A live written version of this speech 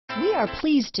We are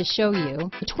pleased to show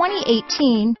you the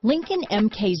 2018 Lincoln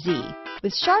MKZ.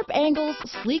 With sharp angles,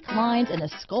 sleek lines, and a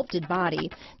sculpted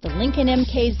body, the Lincoln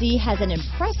MKZ has an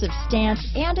impressive stance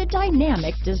and a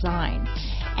dynamic design.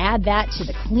 Add that to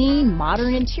the clean,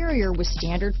 modern interior with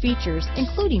standard features,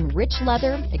 including rich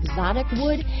leather, exotic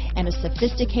wood, and a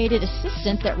sophisticated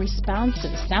assistant that responds to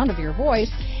the sound of your voice,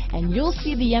 and you'll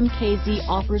see the MKZ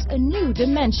offers a new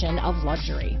dimension of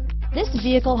luxury. This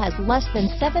vehicle has less than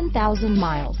 7,000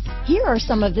 miles. Here are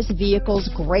some of this vehicle's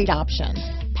great options: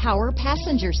 power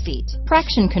passenger seat,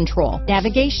 traction control,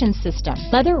 navigation system,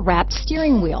 leather-wrapped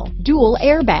steering wheel, dual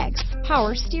airbags,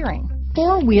 power steering,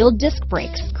 four-wheel disc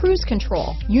brakes, cruise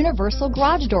control, universal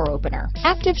garage door opener,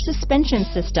 active suspension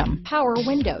system, power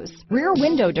windows, rear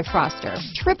window defroster,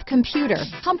 trip computer,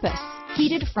 compass,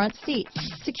 heated front seats,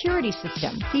 security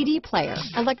system, CD player,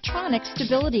 electronic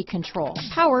stability control,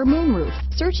 power moonroof.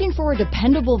 Searching for a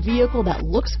dependable vehicle that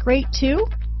looks great too?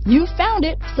 You found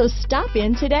it, so stop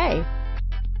in today.